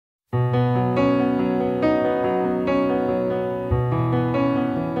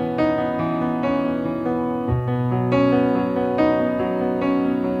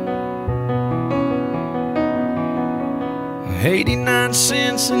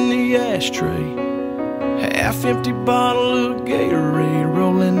cigarettes in the ashtray, half-empty bottle of Gatorade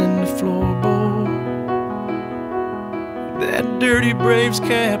rolling in the floorboard, that dirty Braves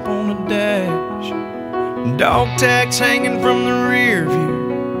cap on the dash, dog tags hanging from the rear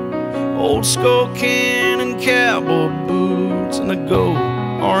view, old skull can and cowboy boots, and a gold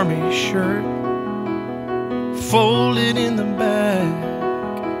army shirt folded in the back.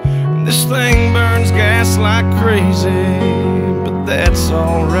 This thing burns gas like crazy, but that's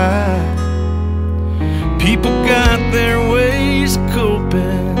alright. People got their ways of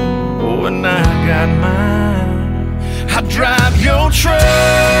coping, oh, and I got mine. I drive your truck,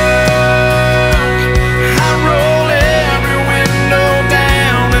 I roll every window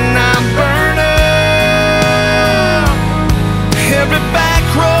down, and I burn up every back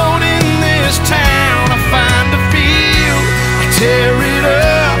road in this town. I find a field, I tear it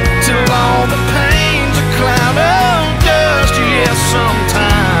up till all the pain's a cloud of dust. Yeah,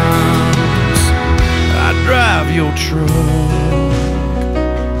 sometimes I drive your truck.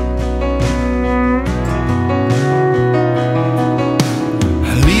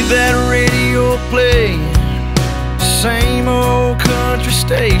 I leave that radio playing, same old country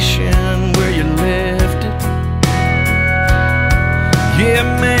station where you left it. Yeah,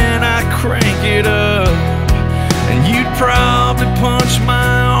 man, I crank it up, and you'd probably punch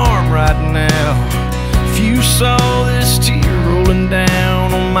my arm right now if you saw this tear rolling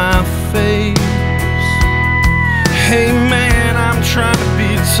down on my face. Hey man, I'm trying to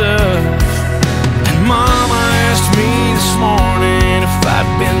be tough, and Mama asked me this morning if I'd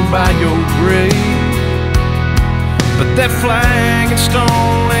been by your grave, but that flag and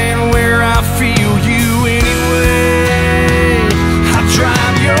stone ain't where I feel you anyway. I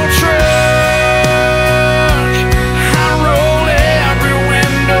drive your truck,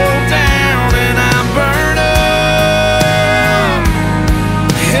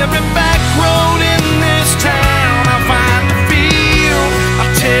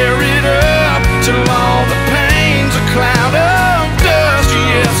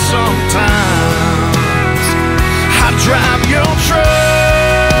 drive your truck.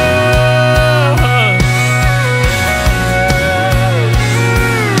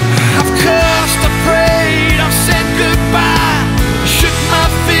 I've cussed, I prayed, I've said goodbye, I shook my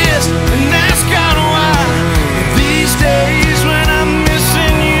fist and asked God why. These days when I'm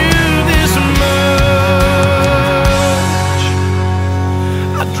missing you this much,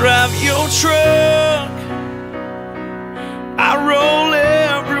 I drive your truck, I roll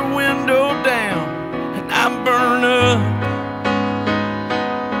every window down, and I burn up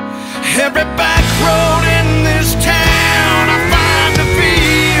every back road in this town. I find a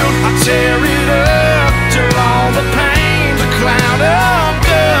field, I tear it up till all the pain's a cloud of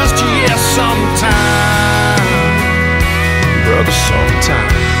dust. Yeah, sometime, brother,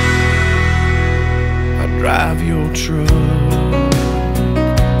 sometime I drive your truck.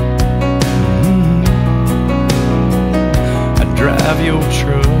 I drive your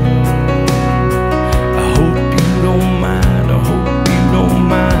truck.